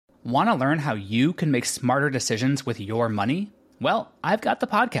Want to learn how you can make smarter decisions with your money? Well, I've got the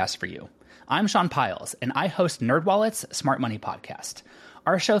podcast for you. I'm Sean Piles, and I host NerdWallet's Smart Money Podcast.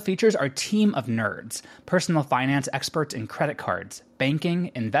 Our show features our team of nerds, personal finance experts in credit cards,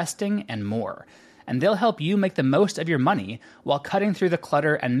 banking, investing, and more. And they'll help you make the most of your money while cutting through the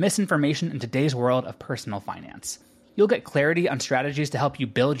clutter and misinformation in today's world of personal finance. You'll get clarity on strategies to help you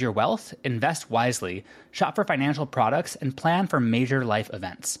build your wealth, invest wisely, shop for financial products, and plan for major life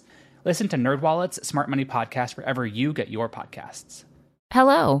events. Listen to NerdWallet's Smart Money Podcast wherever you get your podcasts.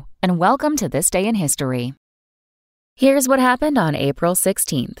 Hello, and welcome to This Day in History. Here's what happened on April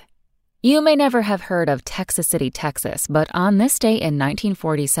 16th. You may never have heard of Texas City, Texas, but on this day in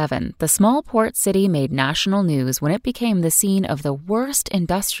 1947, the small port city made national news when it became the scene of the worst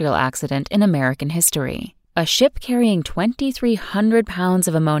industrial accident in American history. A ship carrying 2,300 pounds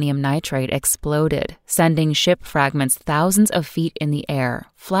of ammonium nitrate exploded, sending ship fragments thousands of feet in the air,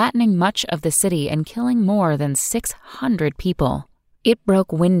 flattening much of the city and killing more than 600 people. It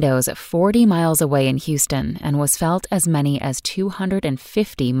broke windows 40 miles away in Houston and was felt as many as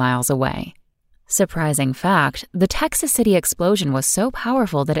 250 miles away. Surprising fact, the Texas City explosion was so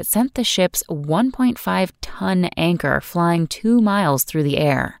powerful that it sent the ship's 1.5-ton anchor flying 2 miles through the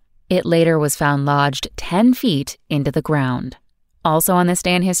air. It later was found lodged 10 feet into the ground. Also on this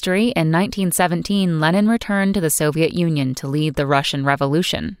day in history, in 1917, Lenin returned to the Soviet Union to lead the Russian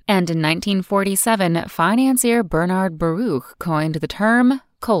Revolution. And in 1947, financier Bernard Baruch coined the term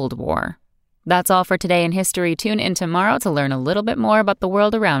Cold War. That's all for today in history. Tune in tomorrow to learn a little bit more about the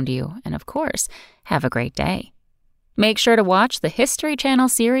world around you. And of course, have a great day. Make sure to watch the History Channel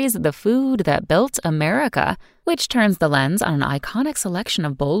series The Food That Built America, which turns the lens on an iconic selection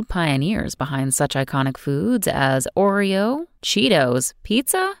of bold pioneers behind such iconic foods as Oreo, Cheetos,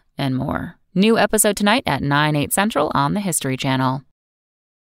 pizza, and more. New episode tonight at 9/8 Central on the History Channel.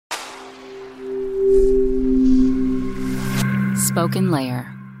 Spoken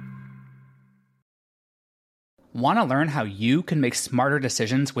Layer. Want to learn how you can make smarter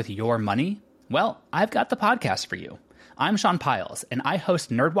decisions with your money? Well, I've got the podcast for you. I'm Sean Piles, and I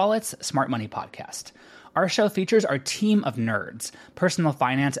host NerdWallet's Smart Money Podcast. Our show features our team of nerds, personal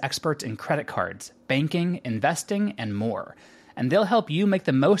finance experts in credit cards, banking, investing, and more. And they'll help you make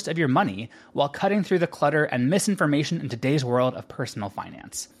the most of your money while cutting through the clutter and misinformation in today's world of personal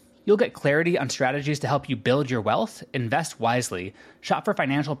finance. You'll get clarity on strategies to help you build your wealth, invest wisely, shop for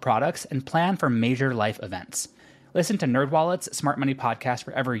financial products, and plan for major life events. Listen to NerdWallet's Smart Money Podcast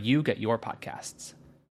wherever you get your podcasts.